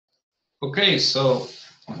Okay, so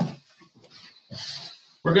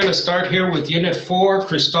we're going to start here with Unit 4,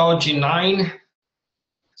 Christology 9.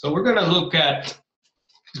 So we're going to look at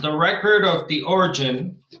the record of the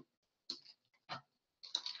origin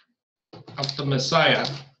of the Messiah,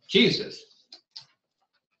 Jesus.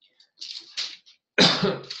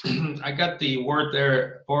 I got the word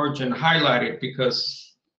there, origin, highlighted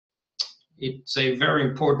because it's a very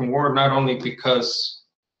important word, not only because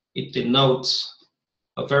it denotes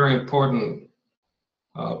a very important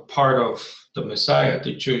part of the Messiah,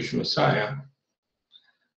 the Jewish Messiah,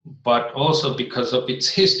 but also because of its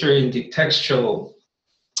history and the textual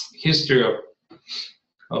history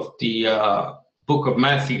of the book of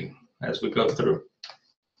Matthew as we go through.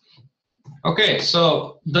 Okay,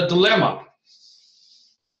 so the dilemma.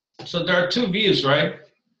 So there are two views, right?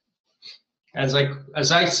 As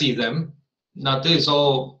I see them. Now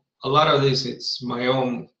a lot of this, it's my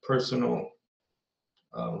own personal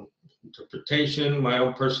interpretation, my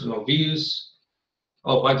own personal views.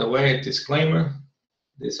 Oh, by the way, a disclaimer.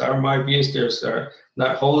 These are my views. These are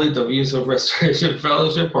not wholly the views of Restoration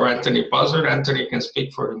Fellowship or Anthony Buzzard. Anthony can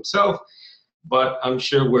speak for himself, but I'm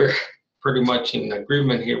sure we're pretty much in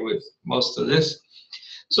agreement here with most of this.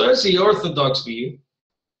 So that's the Orthodox view.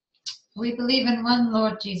 We believe in one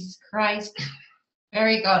Lord Jesus Christ,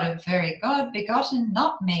 very God of very God, begotten,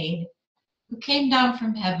 not made, who came down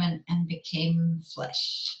from heaven and became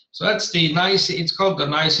flesh. So that's it's called the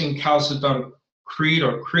Nicene-Chalcedon Creed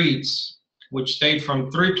or Creeds, which date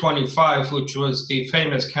from 325, which was the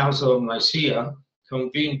famous Council of Nicaea,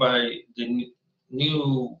 convened by the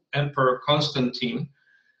new Emperor Constantine.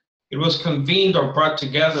 It was convened or brought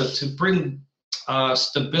together to bring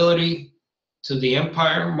stability to the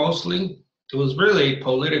empire, mostly. It was really a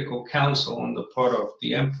political council on the part of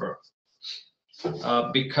the emperor,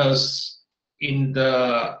 because in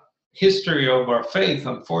the history of our faith,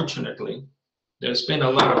 unfortunately, there's been a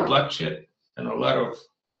lot of bloodshed and a lot of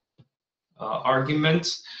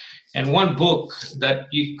arguments. And one book that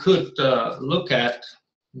you could look at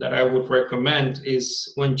that I would recommend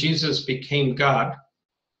is When Jesus Became God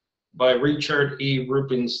by Richard E.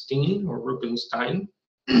 Rubinstein or Rubinstein.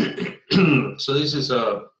 So this is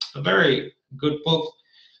a very good book,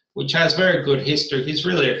 which has very good history. He's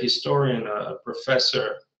really a historian, a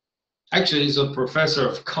professor. Actually, he's a professor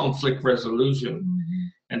of conflict resolution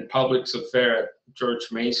and public affairs at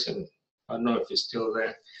George Mason. I don't know if he's still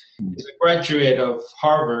there. He's a graduate of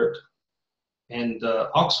Harvard and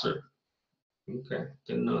Oxford. Okay,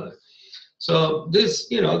 didn't know that. So this,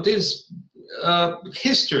 this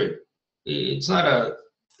history, it's not a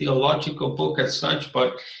theological book as such,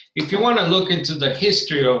 but if you want to look into the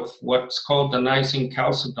history of what's called the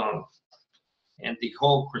Nicene-Chalcedon and the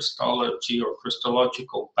whole Christology or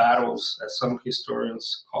Christological battles, as some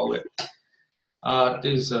historians call it,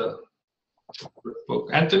 there's a book.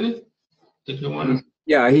 Anthony, did you want to?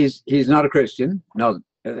 Yeah, he's not a Christian. No,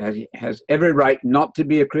 he has every right not to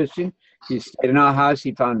be a Christian. He stayed in our house.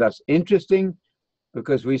 He found us interesting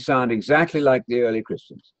because we sound exactly like the early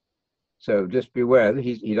Christians. So just beware that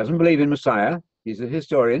he doesn't believe in Messiah. He's a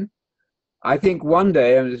historian. I think one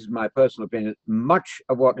day, and this is my personal opinion, much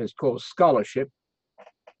of what is called scholarship,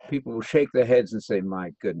 people will shake their heads and say,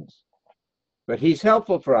 my goodness. But he's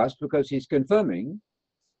helpful for us because he's confirming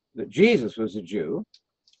that Jesus was a Jew,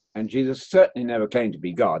 and Jesus certainly never claimed to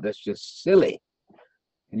be God. That's just silly.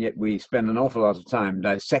 And yet we spend an awful lot of time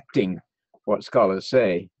dissecting what scholars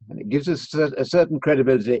say. And it gives us a certain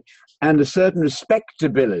credibility and a certain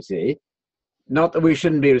respectability. Not that we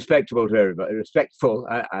shouldn't be respectable to everybody, respectful,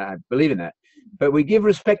 I believe in that. But we give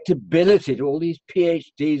respectability to all these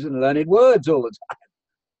PhDs and learned words all the time.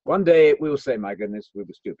 One day we will say, my goodness, we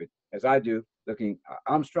were stupid. As I do, looking at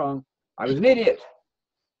Armstrong, I was an idiot.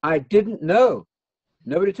 I didn't know.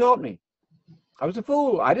 Nobody taught me. I was a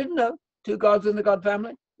fool. I didn't know. Two gods in the God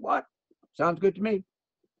family? What? Sounds good to me.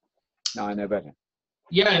 Now I know better.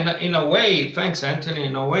 Yeah, in a way, thanks, Anthony.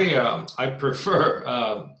 In a way, I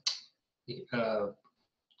prefer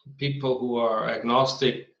people who are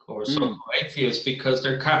agnostic or so-called atheists because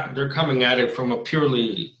they're coming at it from a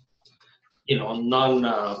purely,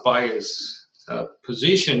 non-biased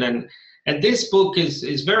position. And this book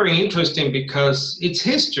is very interesting because it's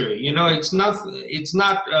history. It's not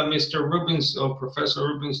Mr. Rubin's or Professor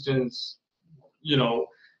Rubinstein's,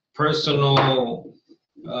 personal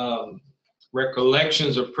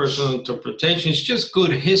recollections or personal interpretations. It's just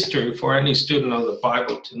good history for any student of the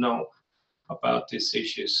Bible to know about this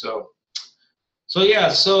issue. So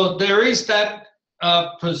there is that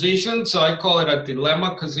position. So I call it a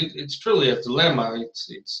dilemma because it's truly a dilemma.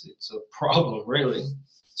 It's a problem, really.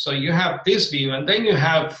 So you have this view, and then you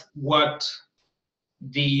have what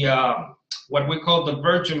the what we call the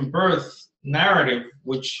virgin birth narrative,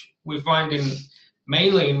 which we find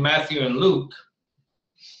mainly in Matthew and Luke.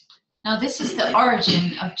 Now this is the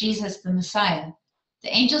origin of Jesus the Messiah. The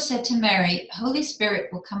angel said to Mary, "Holy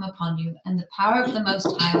Spirit will come upon you, and the power of the Most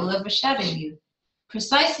High will overshadow you.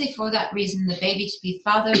 Precisely for that reason, the baby to be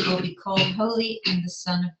fathered will be called Holy and the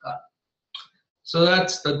Son of God." So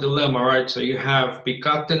that's the dilemma, right? So you have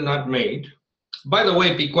begotten, not made. By the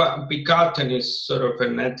way, begotten is sort of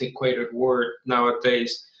an antiquated word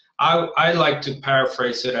nowadays. I like to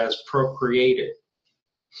paraphrase it as procreated.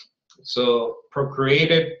 So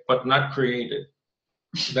procreated, but not created.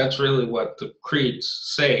 That's really what the creeds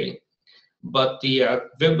say. But the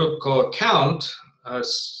biblical account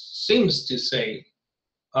seems to say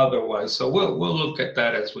otherwise. So we'll look at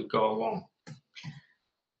that as we go along.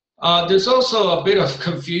 There's also a bit of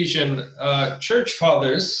confusion. Church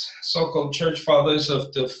fathers, so-called church fathers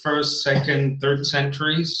of the 1st, 2nd, 3rd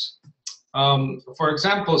centuries. For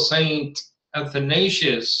example, Saint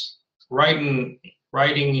Athanasius, writing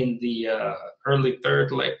in the early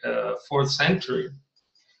 3rd, 4th century,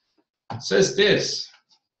 says this: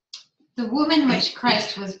 "The womb in which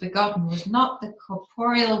Christ was begotten was not the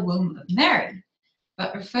corporeal womb of Mary,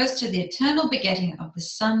 but refers to the eternal begetting of the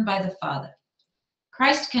Son by the Father.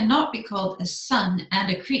 Christ cannot be called a son and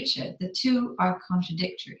a creature. The two are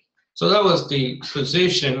contradictory." So that was the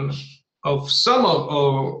position of some of,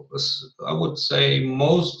 or I would say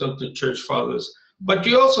most of the church fathers. But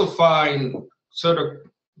you also find, sort of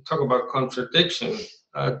talk about contradiction.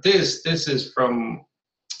 This is from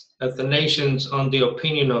Athanasians on the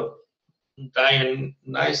opinion of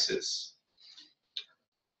Dionysius.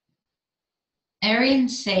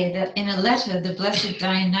 Arians say that in a letter the blessed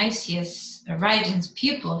Dionysius, Origen's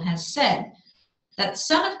pupil, has said that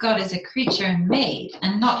Son of God is a creature and made,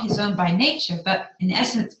 and not his own by nature, but in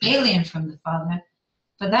essence alien from the Father.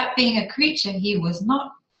 For that being a creature, he was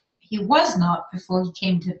not before he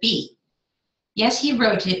came to be. Yes, he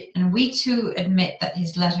wrote it, and we too admit that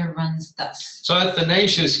his letter runs thus. So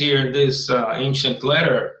Athanasius here in this ancient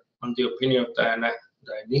letter on the opinion of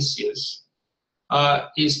Dionysius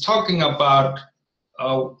is talking about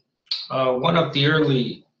one of the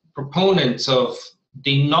early proponents of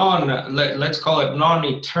the let's call it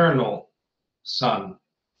non-eternal Son,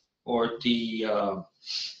 or the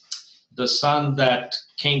Son that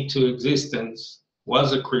came to existence,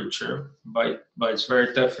 was a creature by its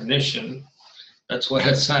very definition. That's what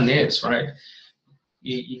a son is, right?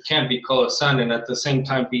 You can't be called a son and at the same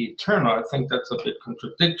time be eternal. I think that's a bit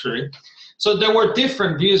contradictory. So there were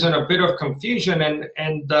different views and a bit of confusion,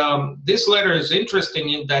 and this letter is interesting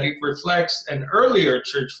in that it reflects an earlier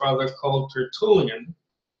church father called Tertullian,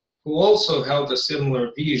 who also held a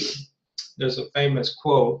similar view. There's a famous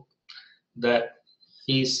quote that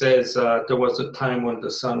he says there was a time when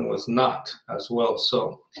the Son was not as well.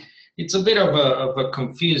 So it's a bit of a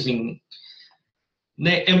confusing,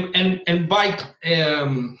 and by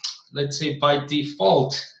let's say by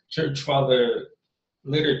default, church father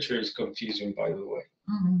literature is confusing, by the way,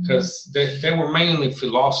 because they were mainly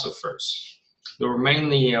philosophers. They were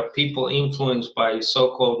mainly people influenced by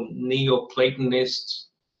so-called Neoplatonists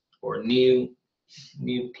or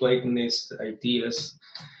Neoplatonist ideas.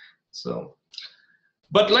 So,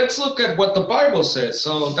 but let's look at what the Bible says.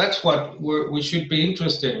 So that's what we should be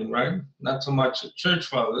interested in, right? Not so much the church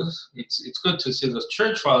fathers. It's good to see the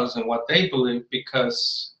church fathers and what they believe,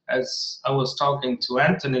 because as I was talking to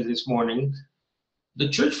Anthony this morning, the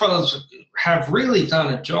church fathers have really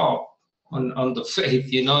done a job on the faith,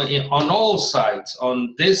 you know, on all sides,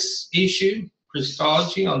 on this issue,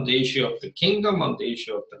 Christology, on the issue of the kingdom, on the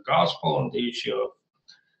issue of the gospel, on the issue of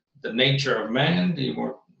the nature of man.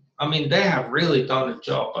 I mean, they have really done a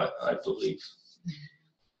job, I believe.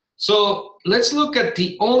 So let's look at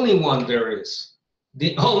the only one there is,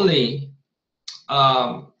 the only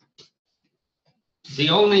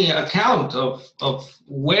account of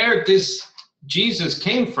where this Jesus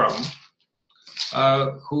came from,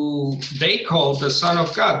 who they called the Son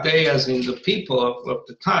of God, they as in the people of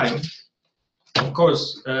the time. Of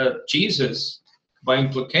course, Jesus, by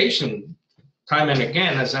implication, time and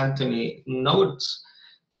again, as Anthony notes,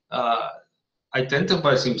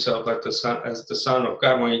 identifies himself as the Son of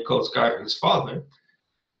God when he calls God his Father.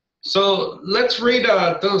 So let's read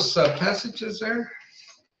those passages there,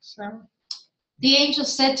 Sarah. The angel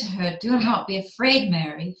said to her, "Do not be afraid,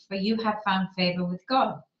 Mary, for you have found favor with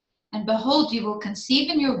God. And behold, you will conceive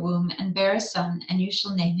in your womb and bear a son, and you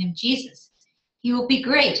shall name him Jesus. He will be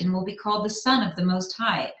great and will be called the Son of the Most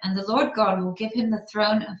High, and the Lord God will give him the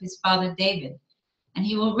throne of his father David. And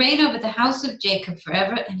he will reign over the house of Jacob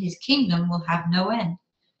forever, and his kingdom will have no end.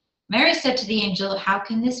 Mary said to the angel, "How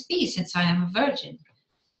can this be, since I am a virgin?"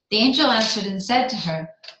 The angel answered and said to her,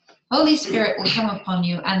 "Holy Spirit will come upon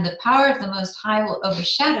you, and the power of the Most High will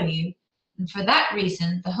overshadow you, and for that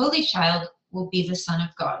reason the Holy Child will be the Son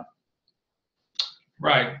of God."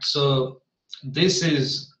 Right. So this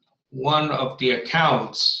is one of the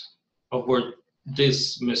accounts of where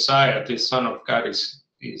this Messiah, this Son of God, is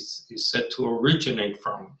said to originate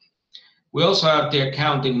from. We also have the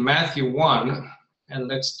account in Matthew 1, and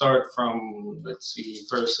let's start from, let's see,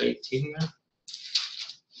 verse 18 there.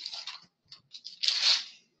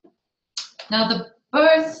 Now the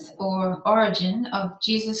birth or origin of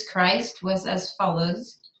Jesus Christ was as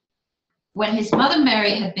follows. When his mother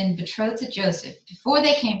Mary had been betrothed to Joseph, before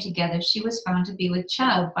they came together, she was found to be with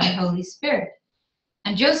child by Holy Spirit.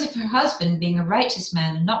 And Joseph, her husband, being a righteous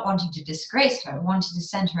man and not wanting to disgrace her, wanted to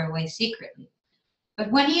send her away secretly. But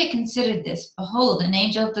when he had considered this, behold, an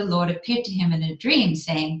angel of the Lord appeared to him in a dream,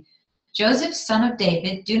 saying, "Joseph, son of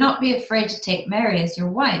David, do not be afraid to take Mary as your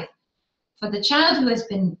wife, for the child who has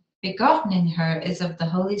been begotten in her is of the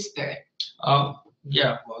Holy Spirit."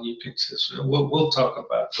 Yeah, well, you can just, we'll talk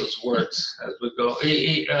about those words as we go.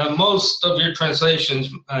 Most of your translations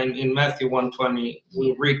in Matthew 1:20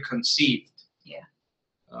 will read conceived. Yeah.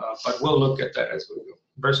 But we'll look at that as we go.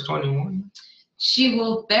 Verse 21. She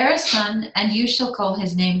will bear a son, and you shall call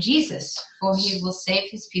his name Jesus, for he will save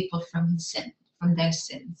his people from their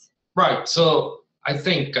sins. Right. So I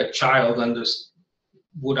think a child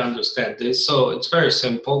would understand this. So it's very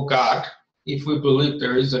simple. God, if we believe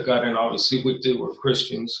there is a God, and obviously we do, we're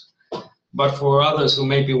Christians. But for others who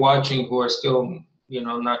may be watching who are still,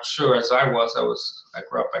 not sure, as I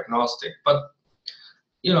grew up agnostic. But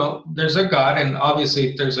there's a God, and obviously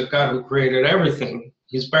if there's a God who created everything,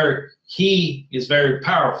 he is very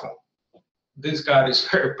powerful. This God is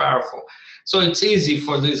very powerful. So it's easy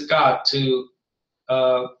for this God to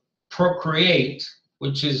procreate,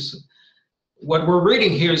 which is what we're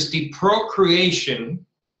reading here is the procreation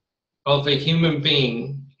of a human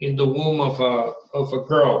being in the womb of a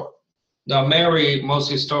girl. Now, Mary, most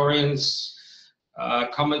historians,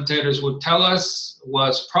 commentators would tell us,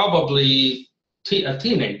 was probably a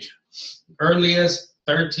teenager, earliest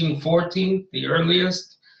 13, 14, the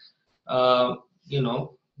earliest, the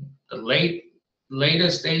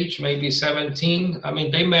latest age, maybe 17. I mean,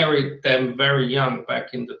 they married them very young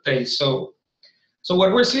back in the day. So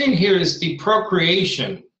what we're seeing here is the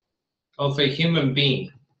procreation of a human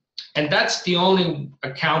being. And that's the only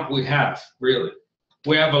account we have, really.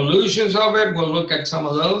 We have allusions of it. We'll look at some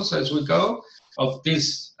of those as we go, of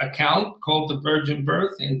this account called the virgin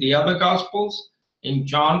birth in the other Gospels. In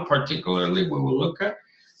John particularly, we will look at.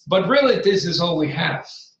 But really, this is all we have.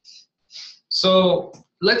 So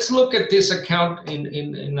let's look at this account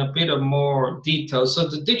in a bit of more detail. So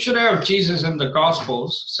the Dictionary of Jesus and the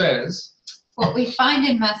Gospels says, "What we find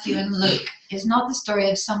in Matthew and Luke is not the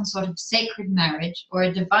story of some sort of sacred marriage or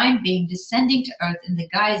a divine being descending to earth in the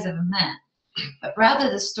guise of a man, but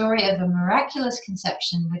rather the story of a miraculous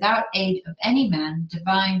conception without aid of any man,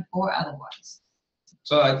 divine or otherwise."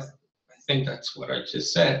 So I think that's what I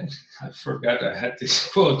just said. I forgot I had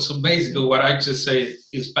this quote. So basically what I just say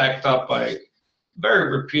is backed up by very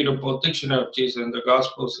reputable Dictionary of Jesus and the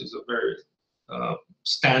Gospels. Is a very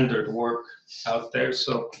standard work out there.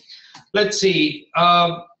 So let's see.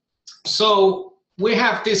 So we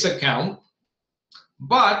have this account,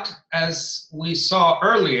 but as we saw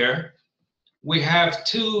earlier, we have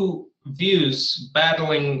two views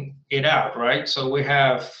battling it out, right? So we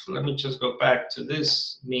have, let me just go back to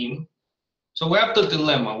this meme. So we have the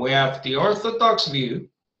dilemma. We have the Orthodox view,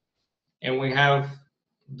 and we have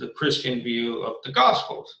the Christian view of the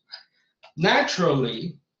Gospels.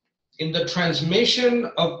 Naturally, in the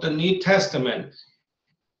transmission of the New Testament,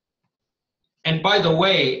 and by the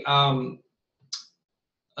way,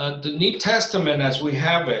 the New Testament as we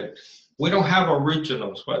have it, we don't have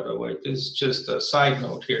originals, by the way. This is just a side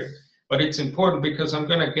note here. But it's important because I'm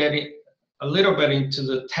going to get a little bit into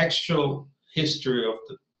the textual history of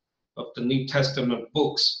the New Testament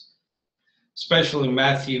books, especially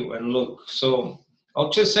Matthew and Luke. So I'll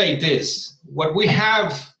just say this. What we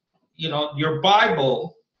have, your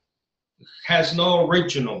Bible has no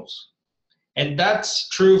originals. And that's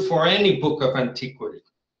true for any book of antiquity.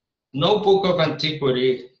 No book of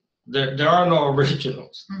antiquity, there are no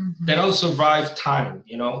originals. Mm-hmm. They don't survive time,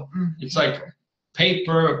 Mm-hmm. It's like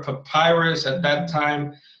paper, papyrus at that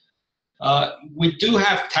time. We do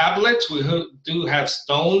have tablets. We do have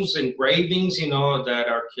stones, engravings, that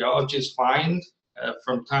archaeologists find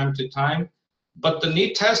from time to time. But the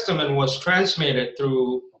New Testament was transmitted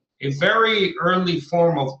through a very early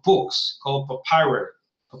form of books called papyri.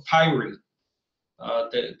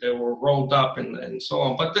 They were rolled up and so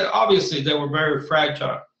on. But obviously they were very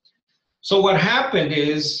fragile. So what happened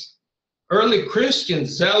is early Christians,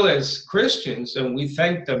 zealous Christians, and we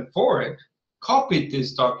thank them for it, copied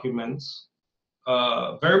these documents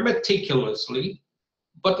very meticulously,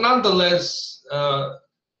 but nonetheless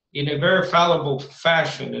in a very fallible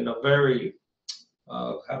fashion, in a very,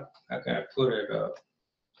 how can I put it,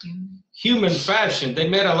 human fashion. They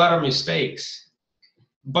made a lot of mistakes.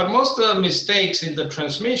 But most of the mistakes in the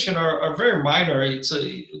transmission are very minor.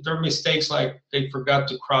 They're mistakes like they forgot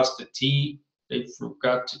to cross the T, they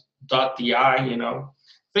forgot to dot the I,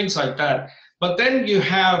 things like that. But then you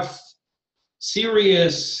have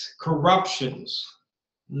serious corruptions.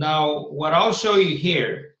 Now, what I'll show you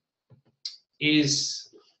here is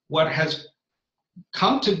what has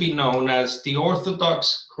come to be known as the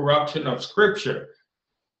orthodox corruption of Scripture.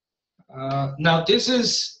 Now, this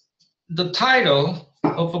is the title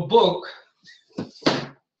of a book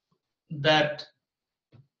that,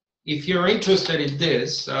 if you're interested in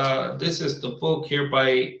this, this is the book here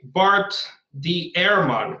by Bart D.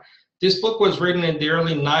 Ehrman. This book was written in the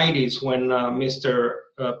early 90s when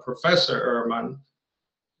Professor Ehrman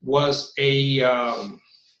was a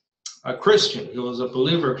Christian. He was a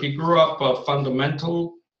believer. He grew up a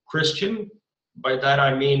fundamental Christian. By that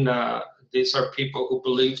I mean these are people who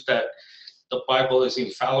believe that the Bible is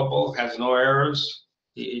infallible, has no errors.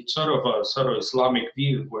 It's sort of Islamic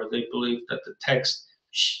view where they believe that the text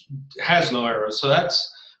has no errors. So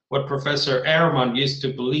that's what Professor Ehrman used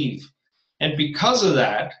to believe. And because of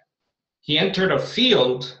that, he entered a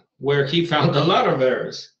field where he found a lot of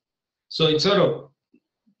errors. So it sort of,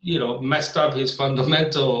 messed up his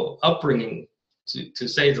fundamental upbringing, to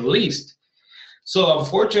say the least. So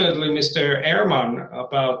unfortunately, Mr. Ehrman,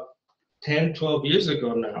 about 10, 12 years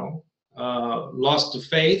ago now, lost the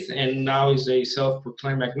faith and now is a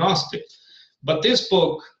self-proclaimed agnostic. But this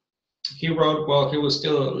book he wrote while he was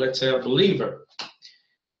still, let's say, a believer.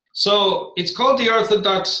 So it's called The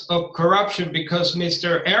Orthodox of Corruption because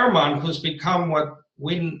Mr. Ehrman, who's become what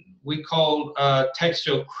we call a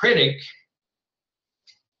textual critic,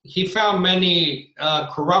 he found many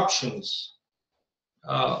corruptions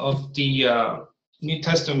of the New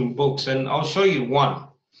Testament books, and I'll show you one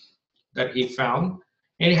that he found.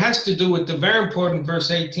 And it has to do with the very important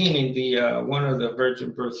verse 18 in the one of the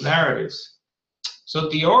virgin birth narratives. So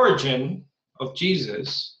the origin of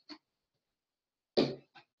Jesus.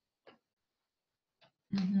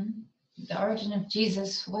 The origin of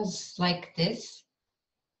Jesus was like this.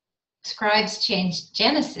 Scribes changed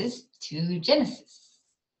Genesis to Genesis.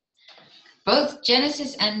 Both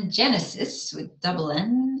Genesis and Genesis, with double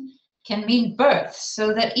N, can mean birth,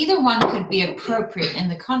 so that either one could be appropriate in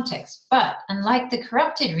the context. But unlike the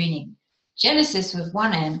corrupted reading, Genesis with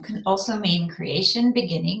one N can also mean creation,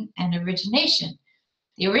 beginning, and origination.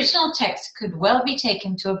 The original text could well be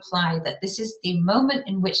taken to imply that this is the moment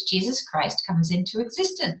in which Jesus Christ comes into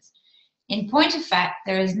existence. In point of fact,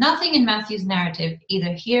 there is nothing in Matthew's narrative,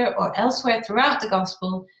 either here or elsewhere throughout the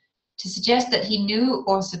Gospel, to suggest that he knew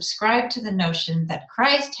or subscribed to the notion that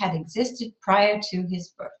Christ had existed prior to his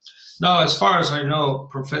birth. Now, as far as I know,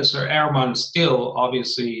 Professor Ehrman still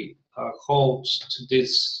obviously holds to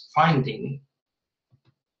this finding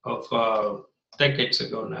of decades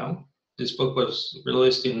ago now. This book was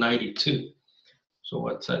released in 92. So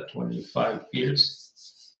what's that, 25 years?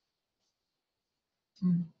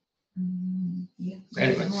 Yeah.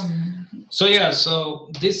 Anyway, so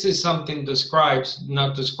this is something the scribes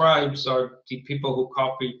are the people who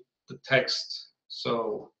copied the text.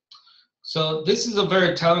 So this is a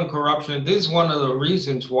very telling corruption. This is one of the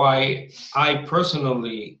reasons why I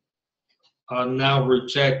personally now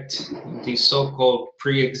reject the so-called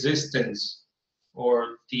pre-existence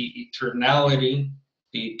or the eternality,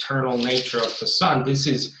 the eternal nature of the Son.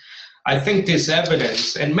 I think this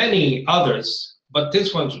evidence, and many others, but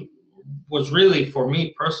this one was really, for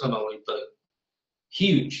me personally, the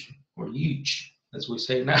huge, as we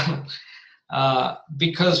say now,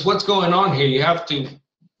 because what's going on here, you have to,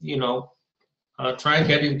 try and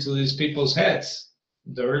get into these people's heads,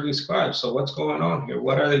 the early scribes. So what's going on here?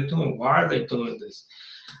 What are they doing? Why are they doing this?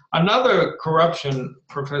 Another corruption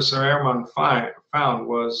Professor Ehrman found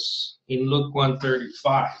was in Luke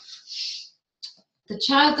 1:35. The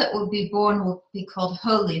child that will be born will be called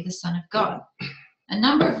Holy, the Son of God. A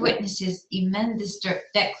number of witnesses amend this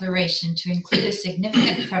declaration to include a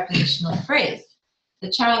significant prepositional phrase.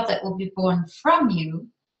 The child that will be born from you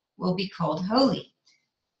will be called holy.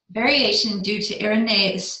 Variation due to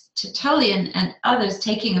Irenaeus, Tertullian, and others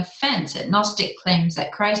taking offense at Gnostic claims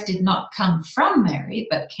that Christ did not come from Mary,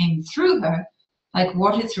 but came through her, like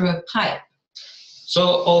water through a pipe. So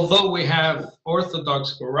although we have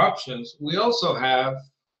Orthodox corruptions, we also have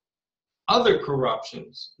other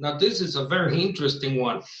corruptions. Now this is a very interesting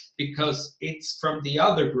one because it's from the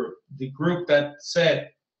other group, the group that said,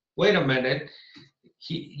 wait a minute,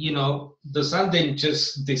 the Son didn't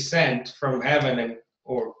just descend from heaven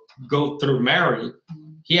or go through Mary.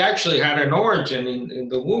 He actually had an origin in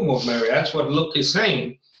the womb of Mary. That's what Luke is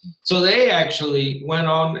saying. So they actually went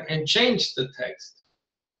on and changed the text.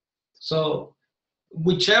 So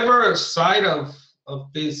whichever side of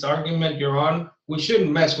this argument you're on, we shouldn't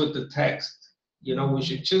mess with the text. We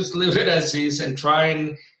should just leave it as is and try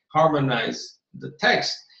and harmonize the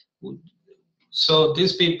text. So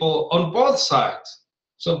these people on both sides,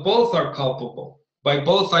 so both are culpable. By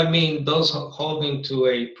both, I mean those holding to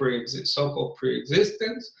a so-called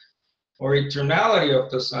pre-existence or eternality of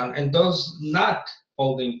the Son, and those not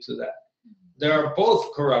holding to that. There are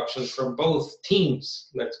both corruptions from both teams,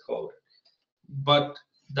 let's call it. But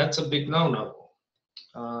that's a big no-no.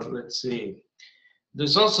 Let's see.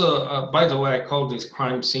 There's also, by the way, I call these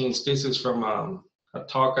crime scenes. This is from a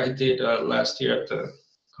talk I did last year at the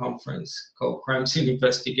conference called Crime Scene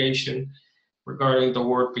Investigation regarding the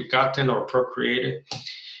word begotten or procreated.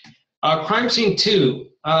 Crime scene 2.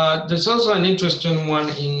 There's also an interesting one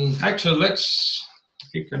in, actually, if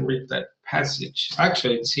you can read that passage.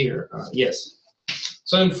 Actually, it's here. Yes.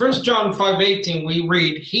 So in 1 John 5:18, we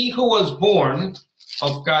read, he who was born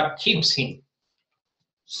of God keeps him.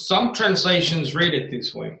 Some translations read it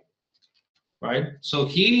this way, right? So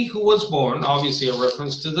he who was born, obviously a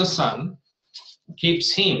reference to the Son,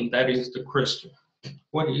 keeps him, that is the Christian.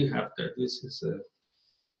 What do you have there? This is a...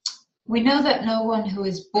 We know that no one who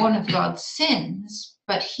is born of God sins,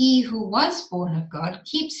 but he who was born of God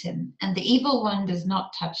keeps him, and the evil one does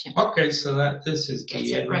not touch him. Okay, so this is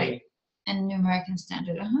Gets it right. And New American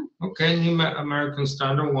Standard, Okay, New American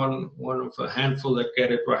Standard, one of a handful that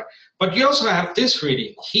get it right. But you also have this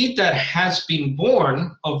reading: he that has been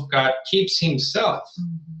born of God keeps himself.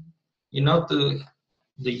 Mm-hmm.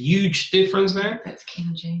 The huge difference there? That's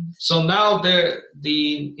King James. So now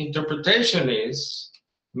the interpretation is,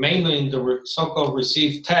 mainly in the so-called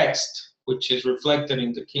received text, which is reflected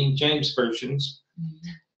in the King James versions,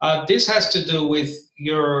 this has to do with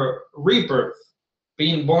your rebirth,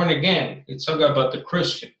 being born again. It's talking about the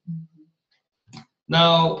Christian.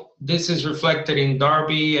 Now, this is reflected in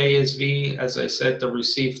Darby, ASV, as I said, the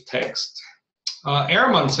received text.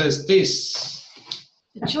 Ehrman says this.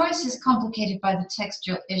 The choice is complicated by the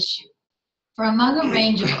textual issue. For among a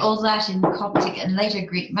range of Old Latin, Coptic, and later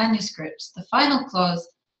Greek manuscripts, the final clause,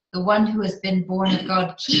 the one who has been born of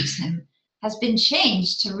God keeps him, has been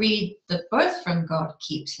changed to read the birth from God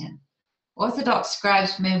keeps him. Orthodox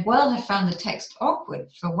scribes may well have found the text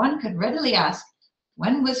awkward, for one could readily ask,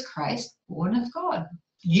 when was Christ born of God?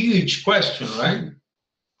 Huge question, right?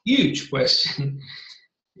 Huge question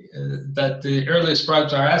that the early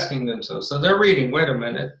scribes are asking themselves. So they're reading, wait a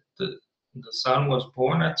minute, the Son was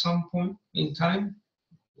born at some point in time?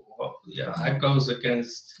 Well, yeah, that goes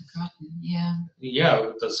against... Yeah.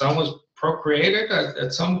 Yeah, the Son was procreated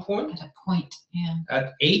at some point? At a point, yeah.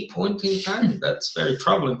 At a point in time? That's very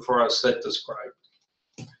troubling for us, said the scribe.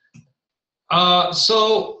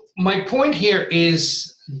 So my point here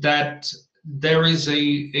is that there is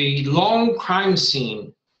a long crime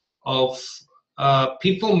scene of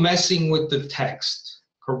people messing with the text,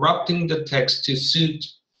 corrupting the text to suit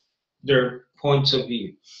their points of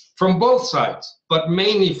view from both sides, but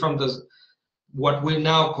mainly from what we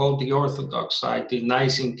now call the Orthodox side, the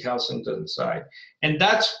Nicene Chalcedon side. And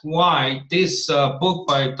that's why this book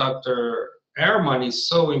by Dr. Ehrman is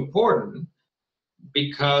so important,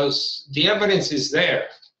 because the evidence is there.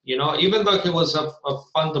 Even though he was a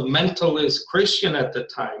fundamentalist Christian at the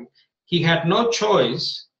time, he had no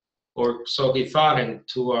choice, or so he thought, and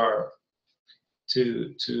to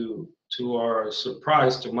our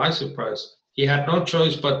surprise, to my surprise, he had no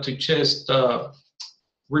choice but to just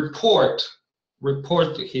report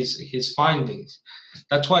his findings.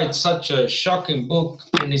 That's why it's such a shocking book,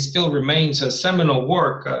 and it still remains a seminal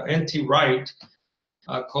work. N.T. Wright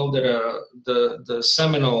called it the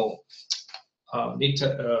seminal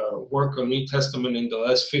work on New Testament in the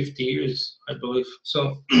last 50 years, I believe.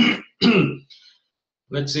 So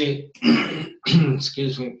let's see.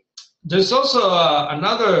 Excuse me. There's also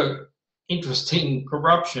another interesting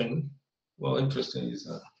corruption. Well, interesting is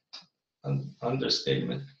an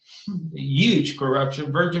understatement. Huge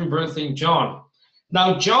corruption, virgin birth in John.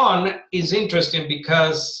 Now, John is interesting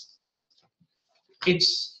because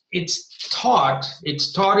it's taught in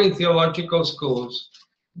theological schools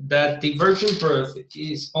that the virgin birth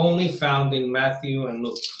is only found in Matthew and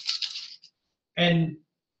Luke. And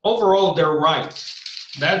overall, they're right.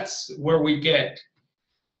 that's where we get,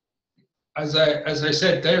 as I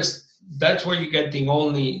said, that's where you get the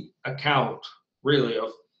only account really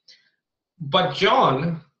of. But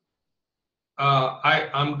John,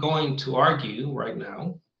 I'm going to argue right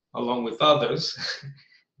now, along with others,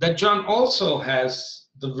 that John also has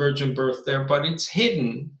the virgin birth there, but it's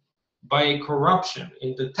hidden by a corruption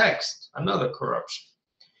in the text, another corruption.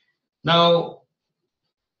 Now,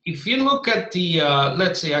 if you look at the,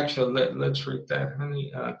 let's see, actually, let's read that.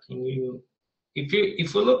 Honey, can you,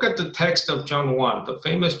 if we look at the text of John 1, the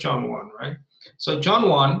famous John 1, right? So John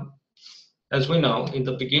 1, as we know, in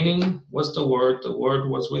the beginning was the Word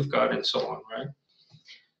was with God, and so on, right?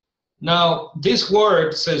 Now, this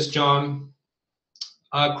Word, says John,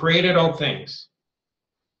 created all things.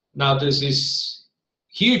 Now, there's this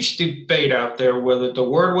huge debate out there whether the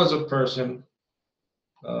Word was a person,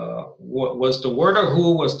 was the Word of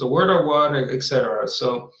who, was the Word of what, etc.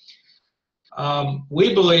 So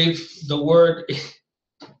we believe the Word,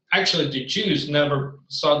 actually the Jews never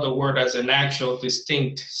saw the Word as an actual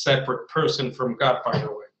distinct separate person from God, by the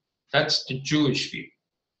way. That's the Jewish view.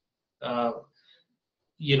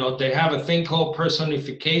 You know, they have a thing called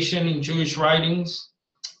personification in Jewish writings.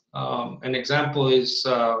 An example is,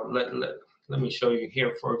 let me show you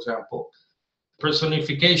here, for example,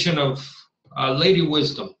 personification of Lady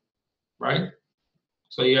Wisdom, right?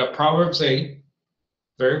 So you have Proverbs 8,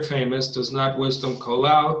 very famous, does not wisdom call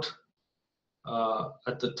out,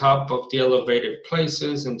 at the top of the elevated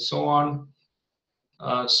places, and so on.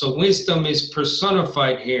 So wisdom is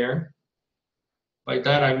personified here. By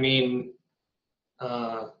that I mean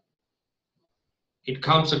it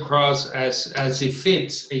comes across as if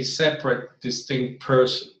it's a separate, distinct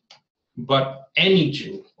person. But any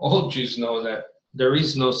Jew, all Jews know that there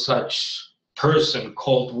is no such person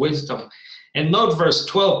called wisdom. And note verse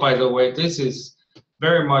 12, by the way, this is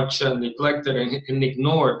very much neglected and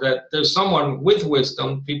ignored, that there's someone with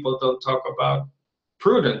wisdom. People don't talk about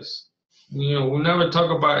prudence. You know, we never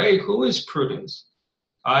talk about, hey, who is prudence?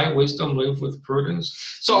 I, wisdom, live with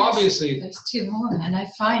prudence. So Yes, obviously, there's two more, and I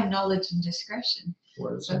find knowledge and discretion.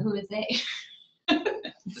 what is So it? who are they?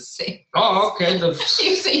 The same. Oh, okay.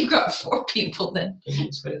 You say you've got 4 people then. Can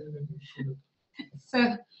you say that again?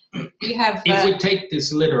 So you have. If we take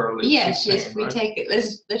this literally. Yes, you're yes, saying, we right? take it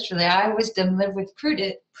literally. I, wisdom, live with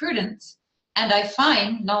prudence, and I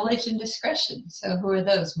find knowledge and discretion. So who are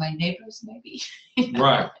those? My neighbors, maybe?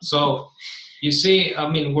 Right. So you see, I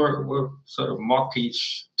mean, we're sort of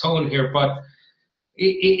mawkish tone here, but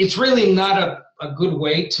it's really not a good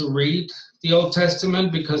way to read the Old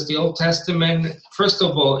Testament, because the Old Testament, first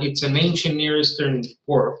of all, it's an ancient Near Eastern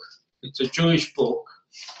work. It's a Jewish book.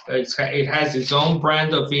 It has its own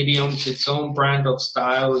brand of idioms, its own brand of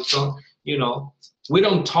style, its own, you know, we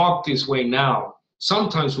don't talk this way now.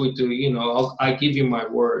 Sometimes we do, you know, I give you my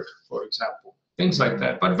word, for example, things like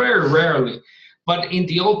that, but very rarely. But in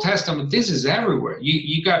the Old Testament, this is everywhere.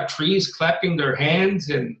 You got trees clapping their hands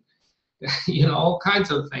and, you know, all kinds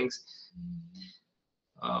of things.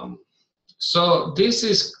 So this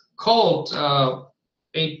is called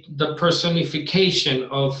the personification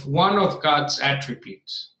of one of God's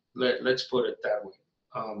attributes. Let's put it that way.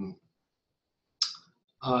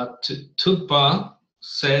 Tukba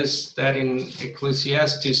says that in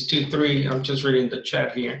Ecclesiastes 2:3, I'm just reading the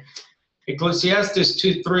chat here. Ecclesiastes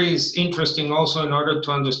 2:3 is interesting also in order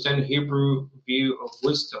to understand Hebrew view of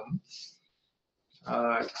wisdom.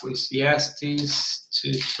 Ecclesiastes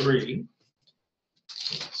 2:3.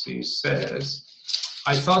 He says,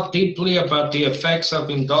 I thought deeply about the effects of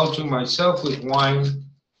indulging myself with wine,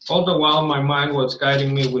 all the while my mind was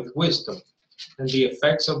guiding me with wisdom, and the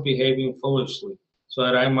effects of behaving foolishly, so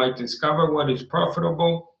that I might discover what is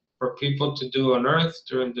profitable for people to do on earth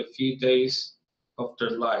during the few days of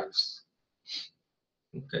their lives.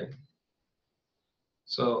 Okay.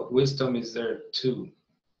 So wisdom is there too.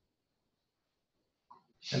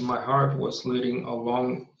 And my heart was leading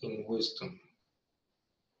along in wisdom.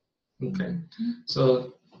 Okay,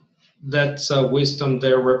 so that's wisdom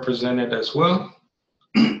there represented as well.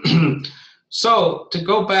 So to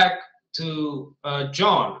go back to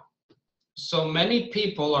John, so many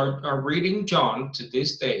people are reading John to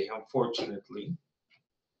this day, unfortunately,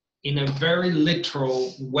 in a very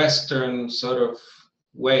literal Western sort of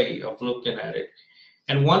way of looking at it.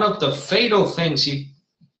 And one of the fatal things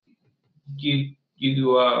you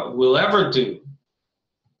will ever do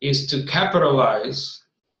is to capitalize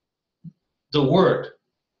the word.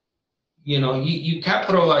 You know, you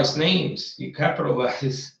capitalize names, you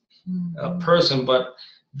capitalize a person, but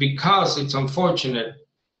because it's unfortunate,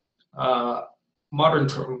 modern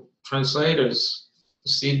translators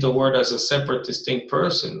see the word as a separate, distinct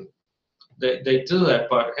person, they do that.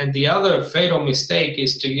 But and the other fatal mistake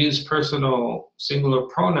is to use personal singular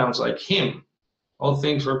pronouns like him. All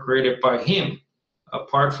things were created by him.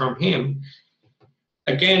 Apart from him.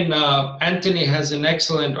 Again, Anthony has an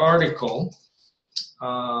excellent article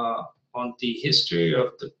on the history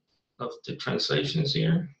of the translations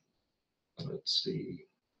here. Let's see,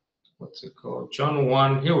 what's it called? John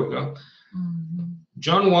 1, here we go.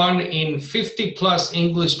 John 1 in 50 plus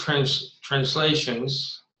English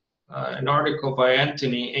translations, an article by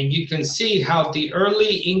Anthony, and you can see how the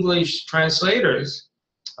early English translators,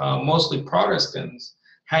 mostly Protestants,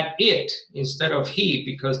 had it instead of he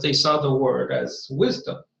because they saw the word as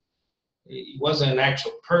wisdom. It wasn't an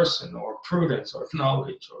actual person or prudence or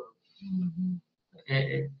knowledge or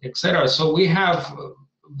etc. So we have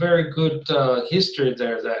very good history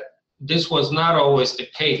there that this was not always the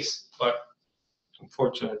case, but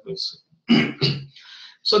unfortunately.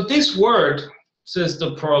 So this word, says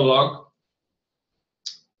the prologue,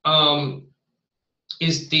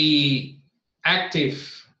 is the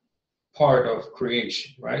active part of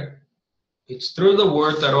creation, right? It's through the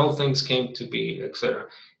word that all things came to be, etc.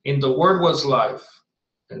 In the word was life,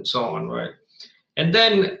 and so on, right? And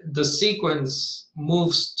then the sequence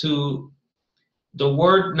moves to the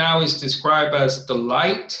word now is described as the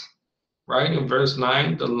light, right? In verse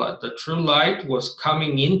 9, the true light was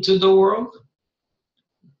coming into the world.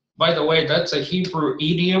 By the way, that's a Hebrew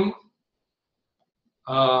idiom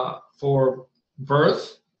for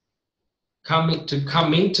birth. To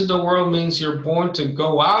come into the world means you're born. To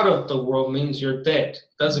go out of the world means you're dead.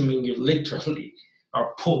 Doesn't mean you literally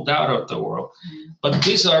are pulled out of the world. But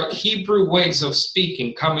these are Hebrew ways of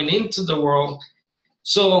speaking, coming into the world.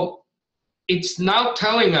 So it's now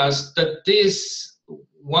telling us that this,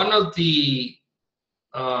 one of the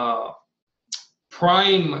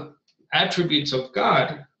prime attributes of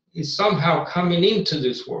God is somehow coming into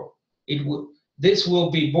this world. This will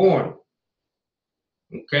be born.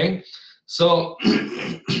 Okay? So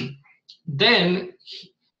then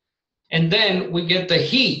we get the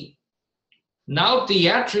he. Now the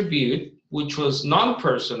attribute, which was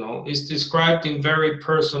non-personal, is described in very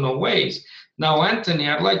personal ways. Now, Anthony,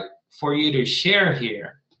 I'd like for you to share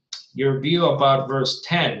here your view about verse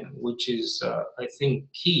 10, which is, I think,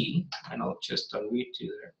 key. And I'll just unmute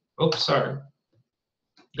you there. Oops, sorry.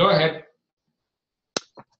 Go ahead.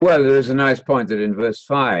 Well, there is a nice point that in verse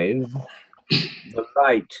 5, the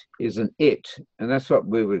light is an it, and that's what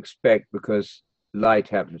we would expect because light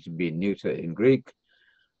happens to be neuter in Greek.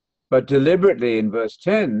 But deliberately in verse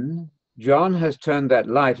 10, John has turned that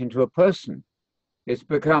light into a person. It's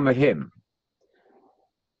become a him.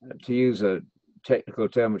 To use a technical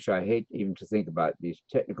term, which I hate even to think about, these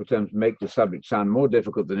technical terms make the subject sound more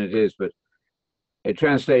difficult than it is, but a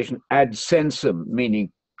translation ad sensum,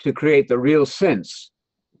 meaning to create the real sense.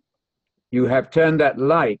 You have turned that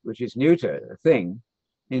light, which is neuter, a thing,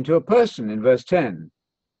 into a person in verse 10.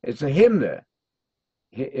 It's a him there.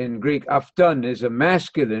 In Greek, afton is a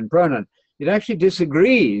masculine pronoun. It actually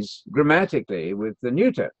disagrees grammatically with the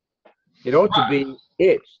neuter. It ought to be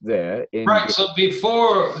it there. Right, so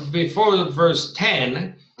before verse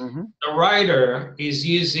 10, the writer is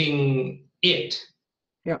using it.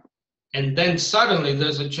 Yeah. And then suddenly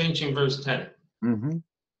there's a change in verse 10.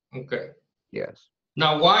 Okay. Yes.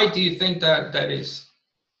 Now, why do you think that is?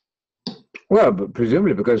 Well, but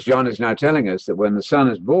presumably because John is now telling us that when the Son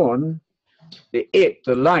is born, the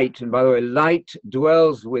light, and by the way, light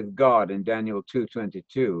dwells with God in Daniel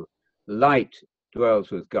 2:22. Light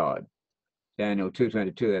dwells with God. Daniel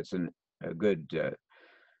 2:22, that's a good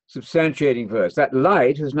substantiating verse. That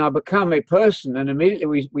light has now become a person, and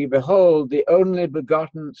immediately we behold the only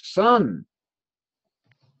begotten Son.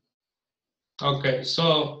 Okay,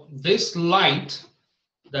 so this light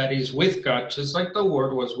that is with God, just like the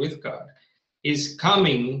Word was with God, is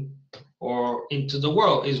coming or into the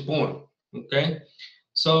world, is born. Okay,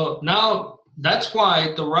 so now that's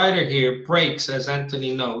why the writer here breaks, as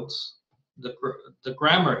Anthony notes, the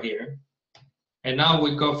grammar here, and now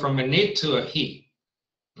we go from an it to a he.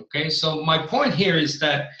 Okay, so my point here is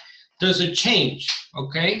that there's a change,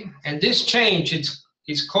 okay, and this change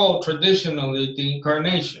is called traditionally the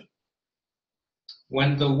incarnation.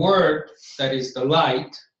 When the Word, that is the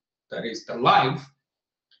light, that is the life,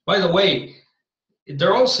 by the way,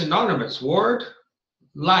 they're all synonymous, Word,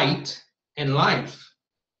 light, and life.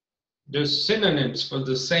 There's synonyms for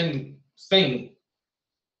the same thing,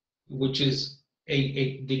 which is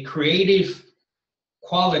the creative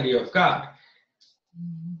quality of God.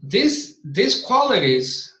 These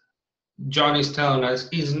qualities, John is telling us,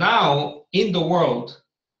 is now in the world.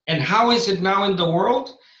 And how is it now in the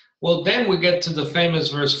world? Well, then we get to the famous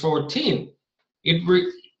verse 14. It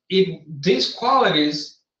these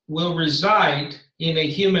qualities will reside in a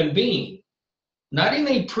human being, not in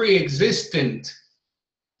a pre-existent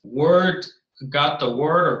Word, God the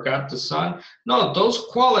Word or God the Son. No, those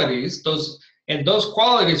qualities, those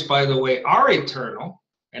qualities, by the way, are eternal.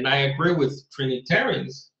 And I agree with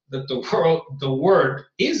Trinitarians that the Word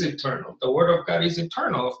is eternal. The Word of God is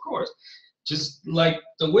eternal, of course, just like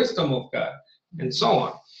the wisdom of God and so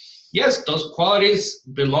on. Yes, those qualities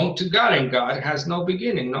belong to God, and God has no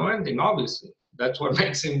beginning, no ending, obviously. That's what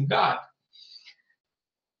makes him God.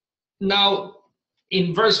 Now,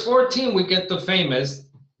 in verse 14, we get the famous,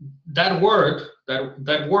 that word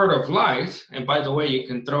of life, and by the way, you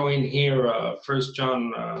can throw in here 1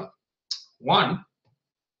 John 1,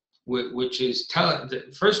 which is, 1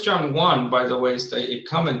 John 1, by the way, is a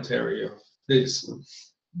commentary of this.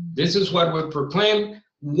 This is what we proclaim,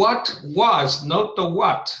 what was, not the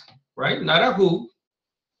what, right? Not a who.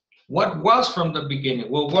 What was from the beginning?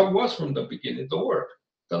 Well, what was from the beginning? The Word,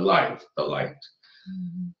 the life, the light.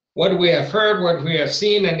 Mm-hmm. What we have heard, what we have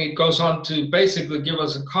seen, and it goes on to basically give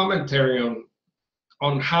us a commentary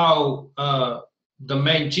on how the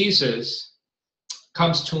man Jesus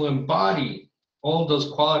comes to embody all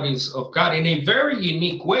those qualities of God in a very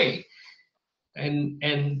unique way, and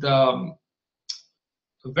a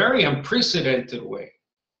very unprecedented way.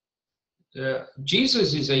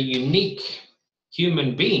 Jesus is a unique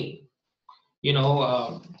human being. You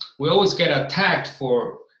know, we always get attacked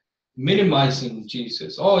for minimizing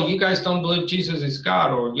Jesus. Oh, you guys don't believe Jesus is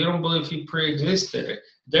God, or you don't believe he pre-existed.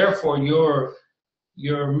 Therefore,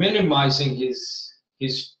 you're minimizing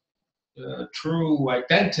his true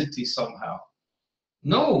identity somehow.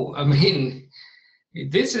 No, I mean,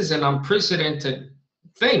 this is an unprecedented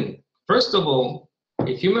thing. First of all,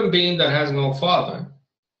 a human being that has no father,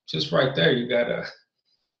 just right there, you got a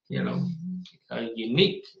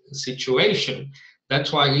unique situation.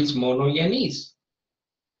 That's why he's monogenes,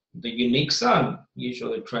 the unique son,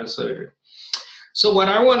 usually translated. So what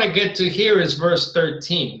I want to get to here is verse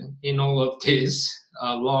 13 in all of this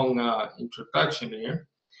long introduction here.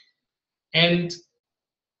 And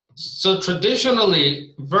so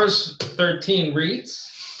traditionally, verse 13 reads,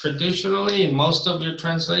 traditionally in most of your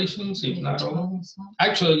translations, if not all.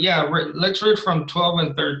 Actually, yeah, let's read from 12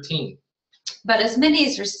 and 13. But as many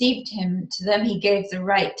as received him, to them he gave the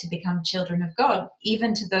right to become children of God,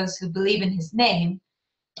 even to those who believe in his name,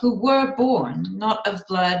 who were born not of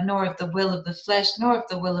blood, nor of the will of the flesh, nor of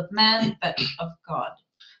the will of man, but of God.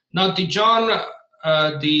 Now, the John,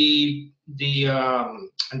 the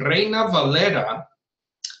Reina Valera,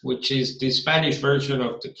 which is the Spanish version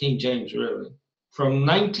of the King James, really, from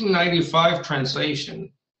 1995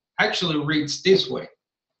 translation, actually reads this way.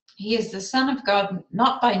 He is the Son of God,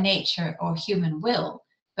 not by nature or human will,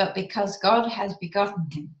 but because God has begotten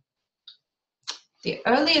him. The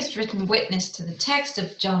earliest written witness to the text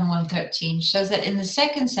of John 1:13 shows that in the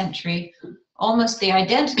 2nd century, almost the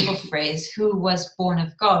identical phrase, who was born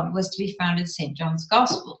of God, was to be found in St. John's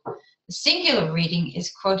Gospel. The singular reading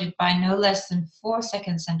is quoted by no less than 4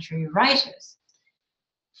 2nd century writers,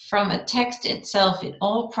 from a text itself in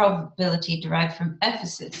all probability derived from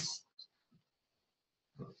Ephesus.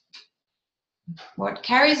 What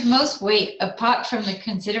carries most weight, apart from the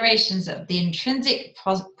considerations of the intrinsic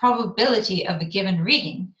probability of a given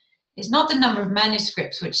reading, is not the number of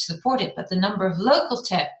manuscripts which support it, but the number of local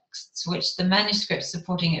texts which the manuscripts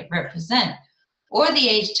supporting it represent, or the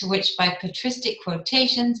age to which by patristic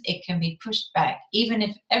quotations it can be pushed back, even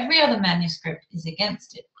if every other manuscript is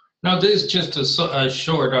against it. Now, this is just a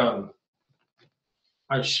short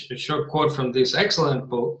quote from this excellent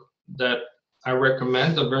book that I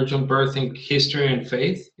recommend, The Virgin Birth in History and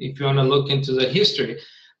Faith, if you want to look into the history.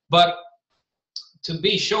 But to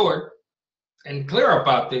be short and clear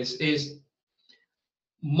about this, is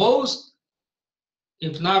most,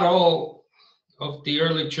 if not all, of the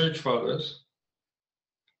early church fathers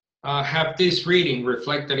have this reading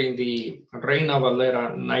reflected in the Reina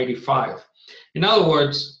Valera 95. In other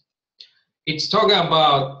words, it's talking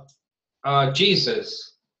about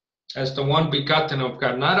Jesus as the one begotten of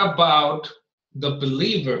God, not about the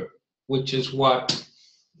believer, which is what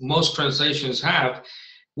most translations have,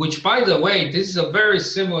 which, by the way, this is a very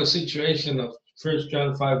similar situation of 1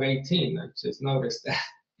 John 5:18. I just noticed that,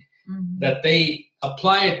 that they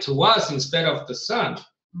apply it to us instead of the Son.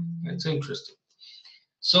 That's interesting.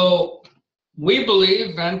 So we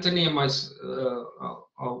believe, Anthony and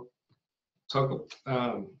I'll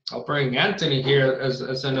bring Anthony here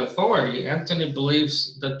as an authority. Anthony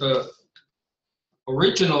believes that the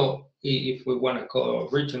original, if we want to call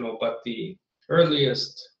it original, but the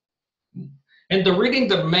earliest, And the reading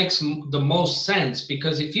that makes the most sense,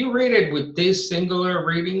 because if you read it with this singular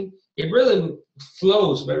reading, it really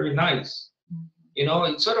flows very nice. You know,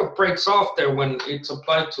 it sort of breaks off there when it's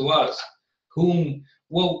applied to us, whom,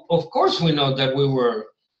 well, of course we know that we were,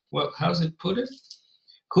 well, how's it put it?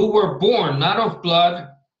 Who were born not of blood,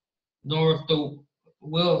 nor of the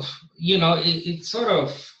will, you know, it's sort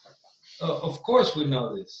of course we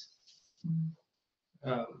know this.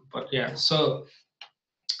 But yeah, so,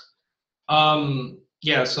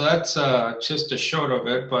 yeah, so that's just a short of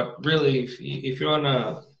it, but really, if you want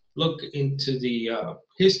to look into the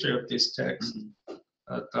history of this text,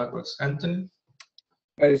 Douglas, Anthony?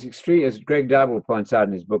 It's extreme, as Greg Dabble points out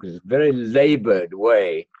in his book, it's a very labored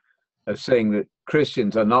way of saying that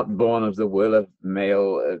Christians are not born of the will of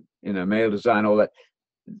male, male design, all that.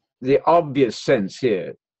 The obvious sense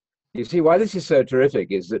here, you see why this is so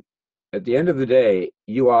terrific, is that at the end of the day,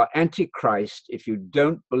 you are antichrist if you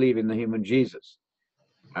don't believe in the human Jesus.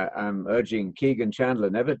 I'm urging Keegan Chandler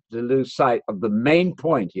never to lose sight of the main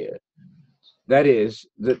point here. That is,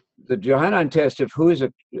 that the Johannine test of who is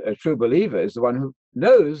a true believer is the one who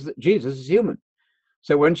knows that Jesus is human.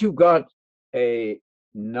 So once you've got a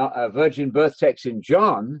virgin birth text in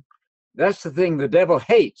John, that's the thing the devil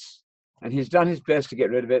hates, and he's done his best to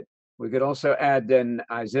get rid of it. We could also add then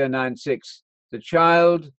Isaiah 9:6, the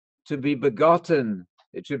child to be begotten,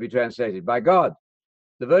 it should be translated, by God.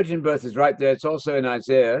 The virgin birth is right there. It's also in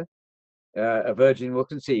Isaiah, a virgin will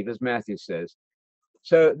conceive, as Matthew says.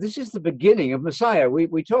 So this is the beginning of Messiah.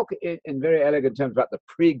 We talk in very elegant terms about the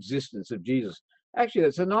pre-existence of Jesus. Actually,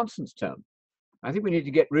 that's a nonsense term. I think we need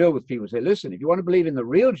to get real with people and say, listen, if you want to believe in the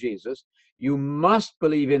real Jesus, you must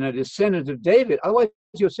believe in a descendant of David. Otherwise,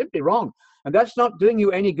 you're simply wrong. And that's not doing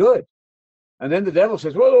you any good. And then the devil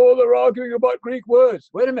says, well, oh, they're arguing about Greek words.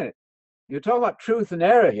 Wait a minute. You're talking about truth and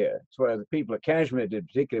error here. That's where the people of Kashmir did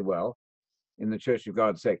particularly well in the Church of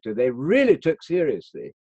God sector. They really took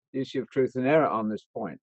seriously the issue of truth and error on this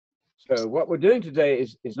point. So what we're doing today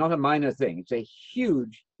is not a minor thing. It's a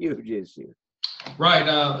huge, huge issue. Right.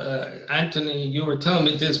 Anthony, you were telling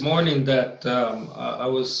me this morning that I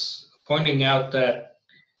was pointing out that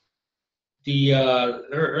the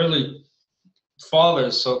early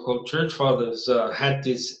fathers, so-called church fathers, had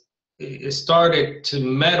this, started to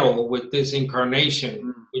meddle with this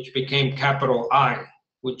incarnation, which became capital I,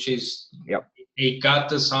 which is a got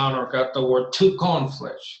the Son or got the Word, took on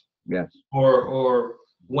flesh. Yes. Or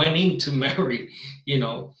went into Mary,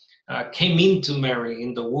 came into Mary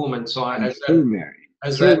in the womb, and so on. Through Mary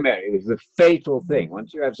is the fatal thing.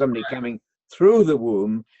 Once you have somebody coming through the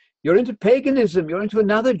womb, you're into paganism. You're into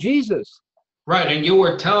another Jesus. Right, and you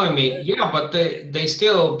were telling me, yeah, but they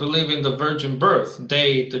still believe in the virgin birth.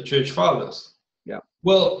 They, the church fathers. Yeah.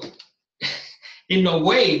 Well, in a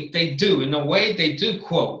way they do. In a way they do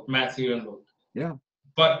quote Matthew and Luke. Yeah.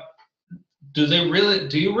 But do you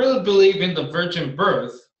really believe in the virgin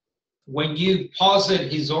birth when you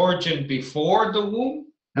posit his origin before the womb?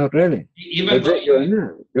 Not really.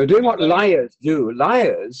 You're doing what liars do.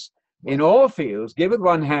 Liars in all fields give with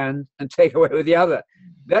one hand and take away with the other.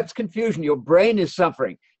 That's confusion. Your brain is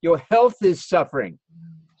suffering. Your health is suffering.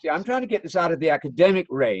 See, I'm trying to get this out of the academic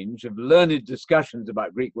range of learned discussions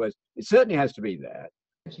about Greek words. It certainly has to be there.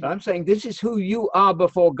 But I'm saying this is who you are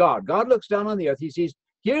before God. God looks down on the earth. He sees,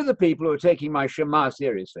 here are the people who are taking my Shema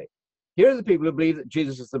seriously. Here are the people who believe that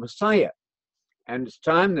Jesus is the Messiah. And it's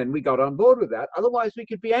time then we got on board with that. Otherwise, we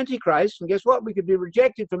could be Antichrist. And guess what? We could be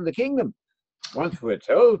rejected from the kingdom. Once we're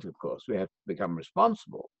told, of course, we have to become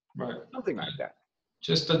responsible. Right. Something like that.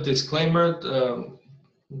 Just a disclaimer,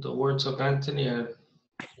 the words of Anthony and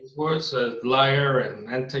his words, liar and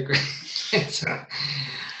Antichrist.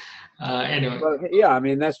 Anyway. Well, yeah, I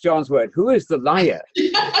mean, that's John's word. Who is the liar?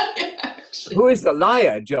 Who is the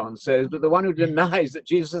liar, John says, but the one who denies that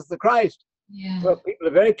Jesus is the Christ. Yeah. Well, people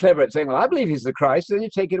are very clever at saying, well, I believe he's the Christ, then you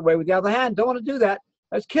take it away with the other hand. Don't want to do that.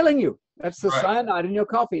 That's killing you. That's the cyanide in your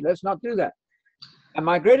coffee. Let's not do that. And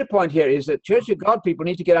my greater point here is that Church of God people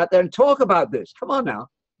need to get out there and talk about this. Come on now.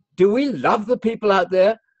 Do we love the people out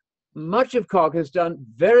there? Much of COG has done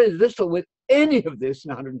very little with any of this in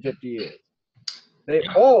 150 years. They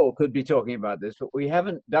all could be talking about this, but we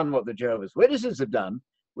haven't done what the Jehovah's Witnesses have done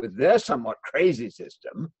with their somewhat crazy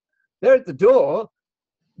system. They're at the door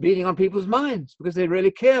beating on people's minds because they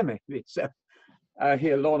really care, maybe. So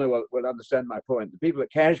here, Lorna will understand my point. The people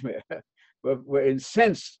at Kashmir were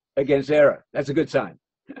incensed against error. That's a good sign.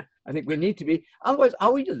 I think we need to be. Otherwise,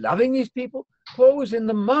 are we loving these people? Paul was in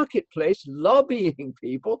the marketplace lobbying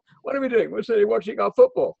people. What are we doing? We're sitting watching our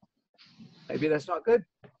football. Maybe that's not good.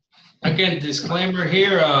 Again, disclaimer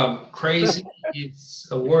here, crazy is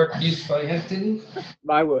a word used by Anthony.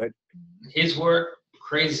 My word. His word,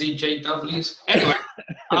 crazy JWs. Anyway,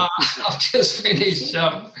 I'll just finish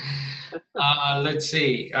up. Let's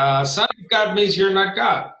see. Son of God means you're not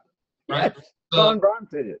God, right? Yes. So, John Brown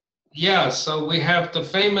said it. yeah, so we have the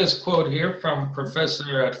famous quote here from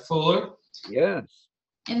Professor at Fuller. Yes.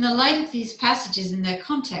 In the light of these passages in their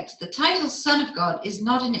context, the title Son of God is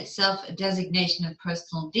not in itself a designation of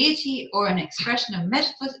personal deity or an expression of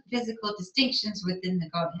metaphysical distinctions within the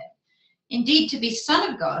Godhead. Indeed, to be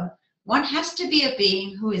Son of God, one has to be a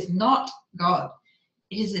being who is not God.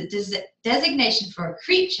 It is a designation for a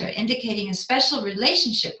creature indicating a special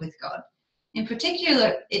relationship with God. In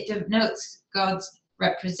particular, it denotes God's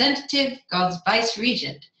representative, God's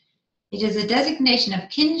vice-regent. It is a designation of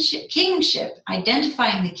kingship,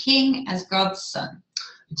 identifying the king as God's son.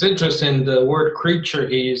 It's interesting, the word creature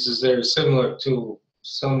he uses there is similar to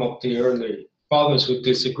some of the early fathers who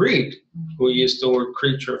disagreed, who used the word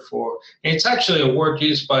creature for. It's actually a word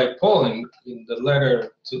used by Paul in the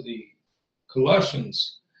letter to the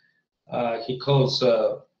Colossians. He calls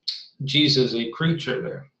Jesus a creature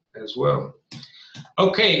there as well.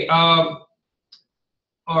 Okay, all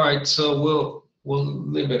right, so we'll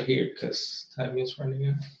leave it here because time is running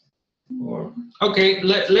out. Okay,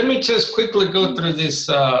 let me just quickly go through this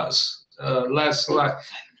last slide.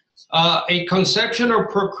 A conception or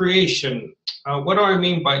procreation. What do I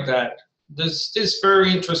mean by that? This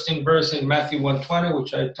very interesting verse in Matthew 1:20,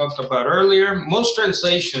 which I talked about earlier. Most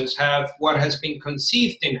translations have what has been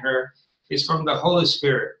conceived in her is from the Holy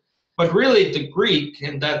Spirit. But really the Greek,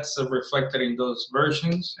 and that's reflected in those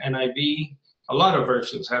versions, NIV, a lot of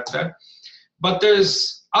versions have that. But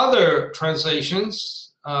there's other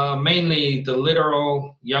translations, mainly the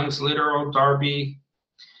literal, Young's literal, Darby,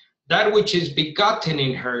 that which is begotten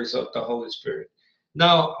in her is of the Holy Spirit.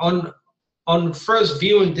 Now, on first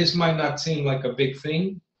viewing, this might not seem like a big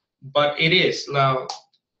thing, but it is. Now,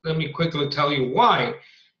 let me quickly tell you why.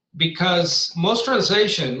 Because most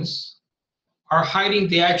translations are hiding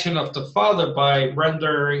the action of the Father by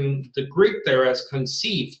rendering the Greek there as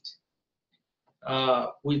conceived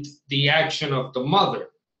with the action of the Mother.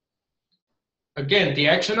 Again, the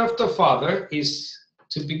action of the Father is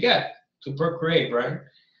to beget, to procreate, right?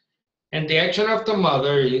 And the action of the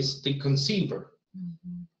Mother is the conceiver.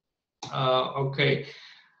 Okay.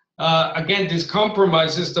 Again, this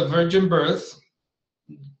compromises the virgin birth,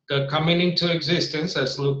 the coming into existence,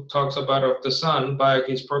 as Luke talks about, of the Son by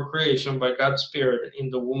his procreation by God's Spirit in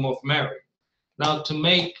the womb of Mary. Now, to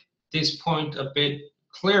make this point a bit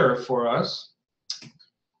clearer for us,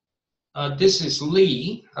 this is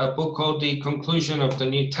Lee, a book called The Conclusion of the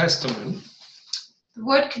New Testament. The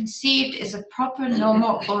word conceived is a proper,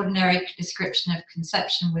 normal, ordinary description of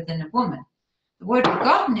conception within a woman. The word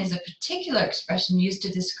begotten is a particular expression used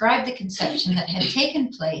to describe the conception that had taken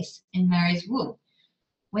place in Mary's womb.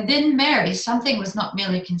 Within Mary, something was not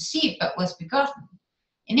merely conceived, but was begotten.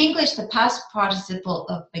 In English, the past participle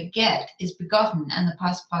of beget is begotten, and the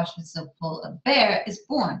past participle of bear is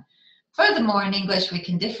born. Furthermore, in English, we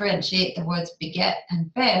can differentiate the words beget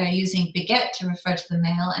and bear, using beget to refer to the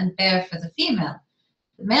male and bear for the female.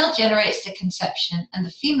 The male generates the conception, and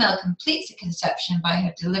the female completes the conception by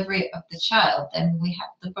her delivery of the child. Then we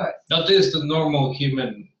have the birth. Now, this is the normal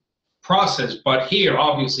human process, but here,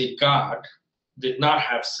 obviously, God did not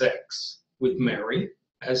have sex with Mary,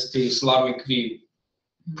 as the Islamic view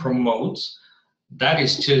promotes. That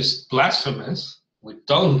is just blasphemous. We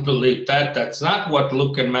don't believe that. That's not what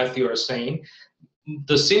Luke and Matthew are saying.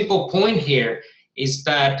 The simple point here is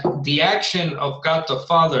that the action of God the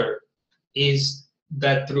Father is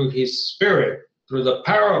that through his Spirit, through the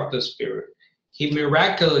power of the Spirit, he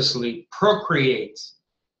miraculously procreates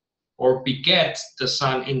or begets the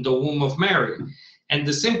Son in the womb of Mary. And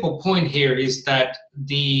the simple point here is that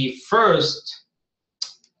the first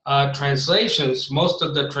translations, most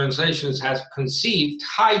of the translations have conceived,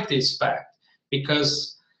 hide this fact.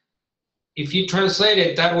 Because if you translate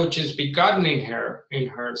it, that which is begotten in her,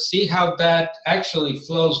 see how that actually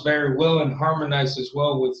flows very well and harmonizes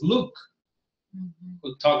well with Luke,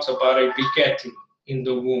 who talks about a begetting in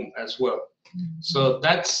the womb as well. So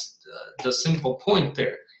that's the simple point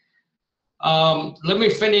there. Let me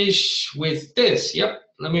finish with this.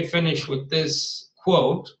 Let me finish with this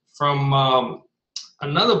quote from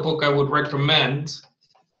another book I would recommend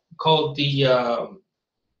called The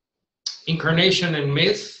Incarnation and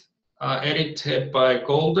Myth, edited by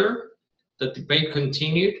Golder. The Debate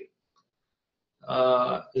Continued.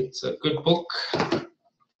 It's a good book.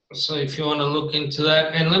 So if you want to look into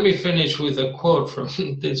that. And let me finish with a quote from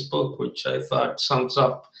this book, which I thought sums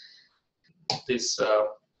up this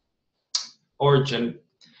Origen.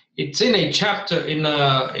 It's in a chapter in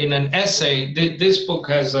an essay. This book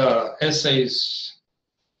has essays.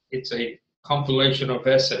 It's a compilation of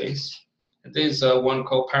essays. There's one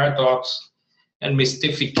called Paradox and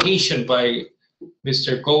Mystification by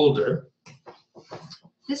Mr. Golder.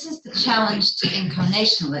 This is the challenge to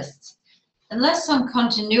incarnationalists. Unless some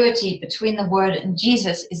continuity between the Word and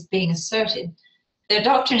Jesus is being asserted, their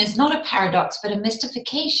doctrine is not a paradox but a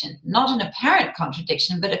mystification, not an apparent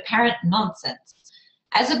contradiction but apparent nonsense.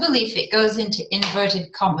 As a belief, it goes into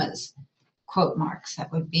inverted commas, quote marks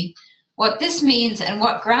that would be. What this means and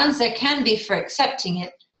what grounds there can be for accepting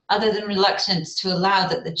it, other than reluctance to allow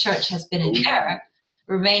that the Church has been in error,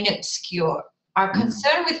 remain obscure. Our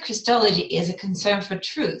concern with Christology is a concern for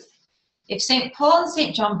truth. If St. Paul and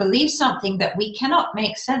St. John believe something that we cannot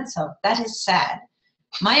make sense of, that is sad.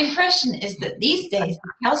 My impression is that these days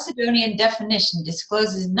the Chalcedonian definition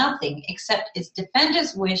discloses nothing except its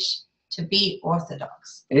defenders' wish to be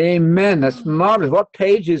orthodox. Amen. That's marvelous. What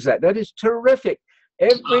page is that? That is terrific.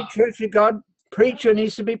 Every Church of God preacher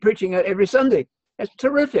needs to be preaching it every Sunday. That's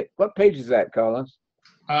terrific. What page is that, Carlos?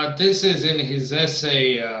 This is in his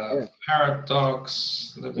essay,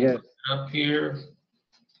 Paradox. Let me put it up here.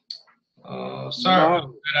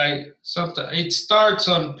 Sorry, it starts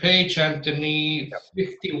on page, Anthony,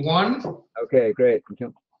 51. Okay, great.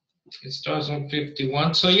 It starts on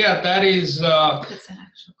 51. So yeah, that is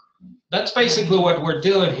that's basically what we're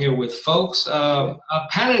dealing here with, folks.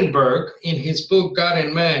 Pannenberg, in his book God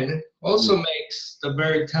and Man, also makes the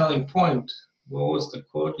very telling point. What was the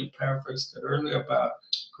quote? He paraphrased it earlier about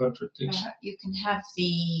contradiction. You can have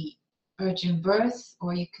the virgin birth,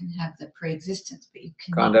 or you can have the pre-existence, but you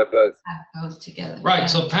cannot have both together. Right.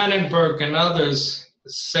 So Pannenberg and others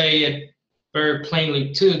say it very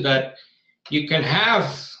plainly too, that you can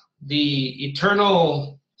have the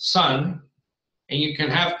eternal Son and you can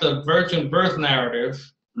have the virgin birth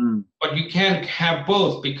narrative, but you can't have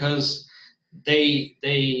both because they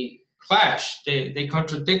clash, they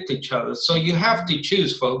contradict each other. So you have to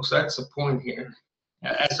choose, folks. That's the point here.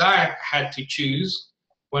 As I had to choose,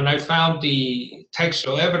 when I found the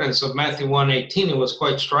textual evidence of Matthew 1:18, it was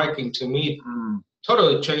quite striking to me.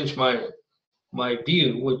 Totally changed my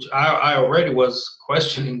view, which I already was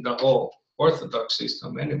questioning the whole Orthodox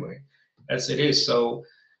system anyway, as it is. So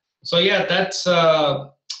yeah, that's,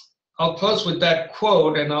 I'll close with that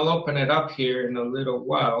quote and I'll open it up here in a little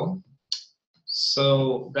while.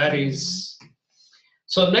 So that is,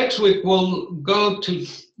 so next week we'll go to,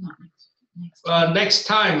 next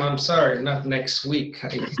time, I'm sorry, not next week.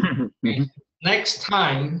 Next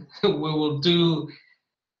time we will do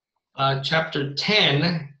chapter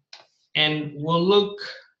 10, and we'll look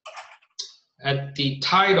at the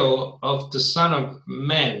title of the Son of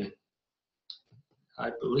Man,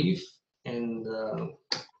 I believe, and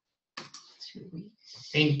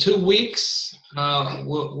in 2 weeks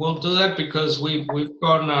we'll do that, because we've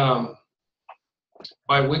gone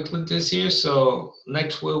bi-weekly this year. So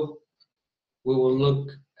next week we will look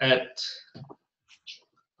at,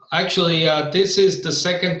 actually this is the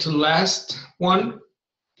second to last one.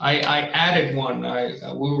 I added one.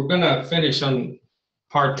 We were gonna finish on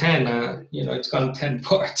part 10. It's gone 10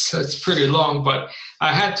 parts, so it's pretty long, but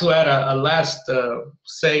I had to add a last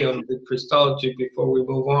say on the Christology before we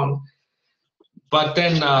move on. But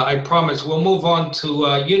then I promise we'll move on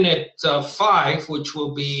to unit 5, which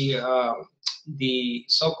will be the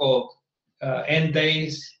so-called end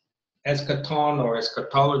days, eschaton or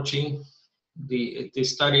eschatology, the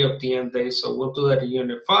study of the end days. So we'll do that in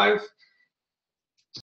unit 5.